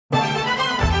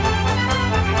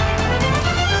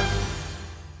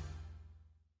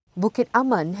Bukit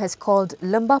Aman has called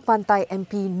Lembah Pantai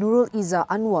MP Nurul Izzah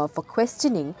Anwar for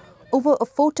questioning over a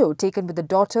photo taken with the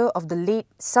daughter of the late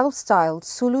self-styled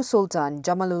Sulu Sultan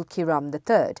Jamalul Kiram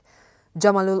III.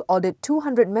 Jamalul ordered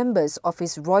 200 members of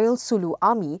his Royal Sulu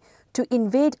army to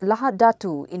invade Lahad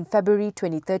Datu in February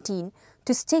 2013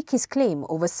 to stake his claim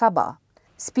over Sabah.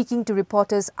 Speaking to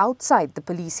reporters outside the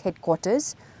police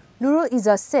headquarters, Nurul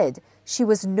Izzah said she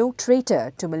was no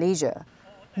traitor to Malaysia.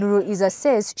 Nurul Izzah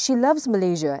says she loves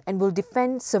Malaysia and will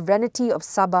defend sovereignty of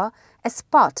Sabah as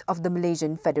part of the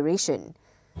Malaysian Federation.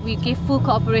 We give full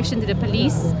cooperation to the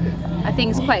police. I think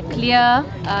it's quite clear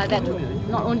that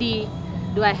not only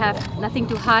do I have nothing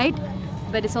to hide,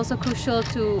 but it's also crucial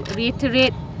to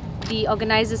reiterate the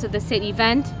organisers of the said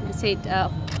event, the said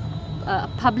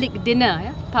public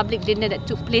dinner that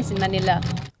took place in Manila.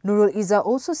 Nurul Izzah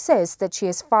also says that she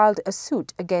has filed a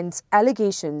suit against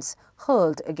allegations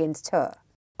hurled against her.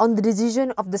 On the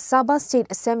decision of the Sabah State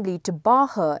Assembly to bar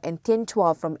her and Tien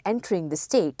Chua from entering the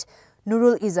state,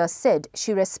 Nurul Izzah said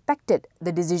she respected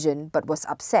the decision but was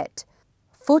upset.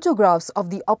 Photographs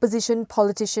of the opposition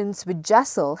politicians with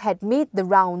Jacel had made the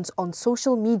rounds on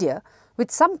social media, with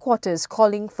some quarters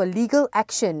calling for legal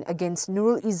action against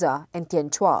Nurul Izzah and Tien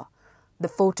Chua. The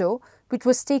photo, which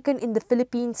was taken in the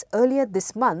Philippines earlier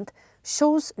this month,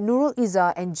 shows Nurul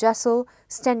Izzah and Jacel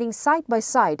standing side by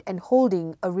side and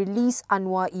holding a Release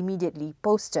Anwar Immediately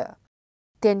poster.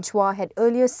 Tien Chua had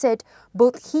earlier said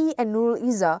both he and Nurul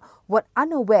Izzah were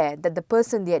unaware that the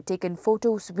person they had taken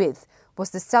photos with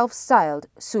was the self-styled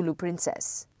Sulu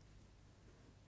princess.